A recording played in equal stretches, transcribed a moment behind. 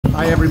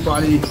Hi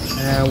everybody,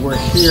 we're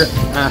here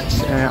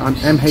on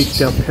MH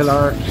Del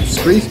Pilar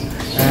Street,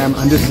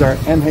 and this is our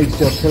MH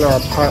Del Pilar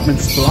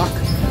Apartments block.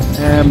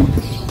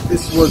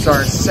 This was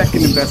our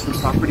second investment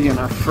property and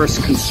our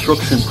first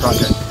construction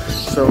project.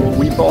 So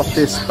we bought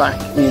this back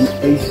in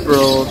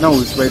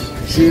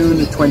June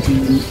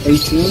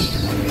 2018,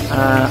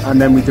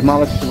 and then we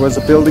demolished. There was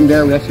a building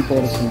there. We actually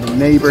bought it from the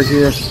neighbour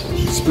here,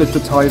 split the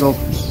title,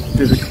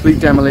 did a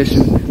complete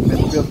demolition,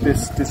 then built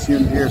this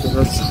unit here.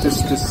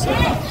 This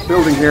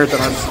building here that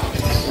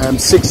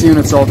has 6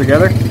 units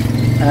altogether.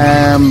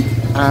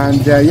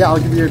 Yeah, I'll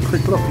give you a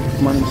quick look.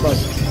 Come on inside.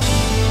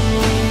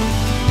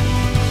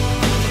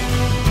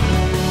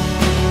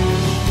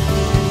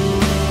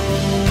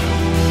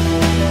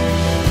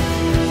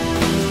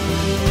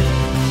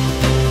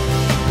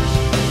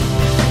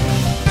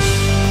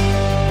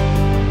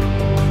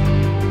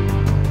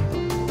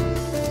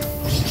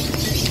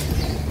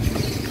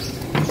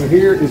 So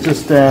here is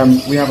just,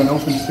 we have an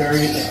open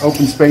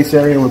space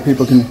area where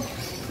people can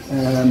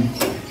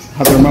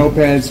have their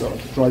mopeds or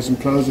dry some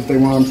clothes if they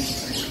want.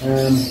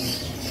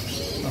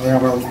 We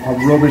have our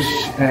rubbish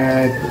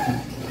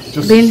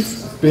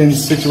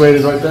bins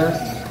situated right there.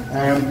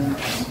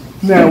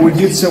 Now we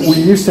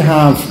used to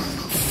have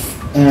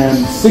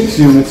 6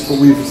 units, but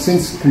we've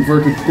since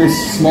converted this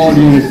small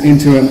unit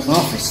into an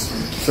office.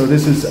 So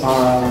this is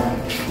our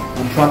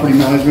property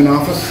management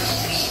office.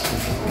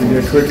 Give you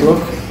a quick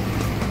look.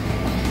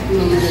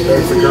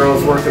 There's the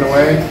girls working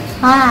away.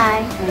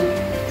 Hi.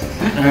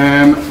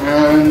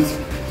 And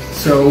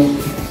so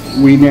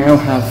we now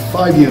have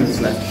 5 units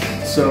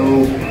left. So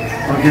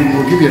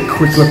we'll give you a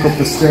quick look up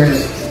the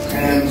stairs.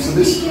 So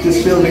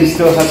this building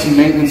still has some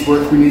maintenance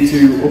work. We need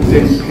to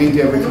update and paint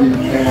everything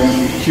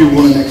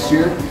Q1 of next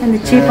year. And the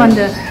chip on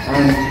the.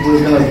 And we're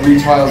going to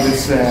retile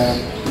this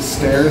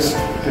stairs.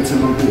 It's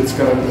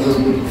got a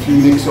few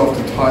nicks off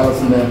the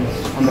tiles and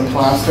the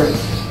plaster.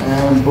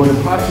 But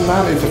apart from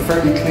that, it's a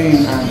fairly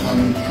clean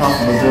and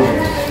profitable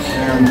building.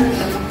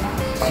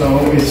 So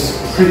it's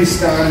pretty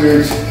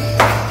standard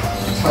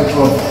type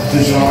of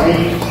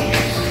design.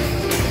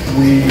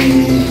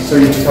 So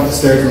you just have the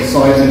stairs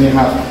inside, and then you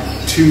have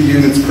 2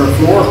 units per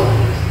floor.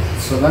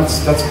 So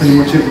that's pretty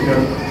much it. We got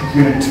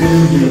unit 2,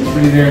 unit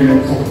 3 there, and then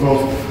up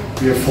above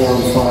we have 4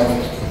 and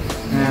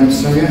 5.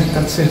 So yeah,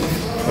 that's it.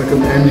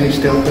 Welcome to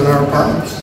MH Del Pilar Apartments.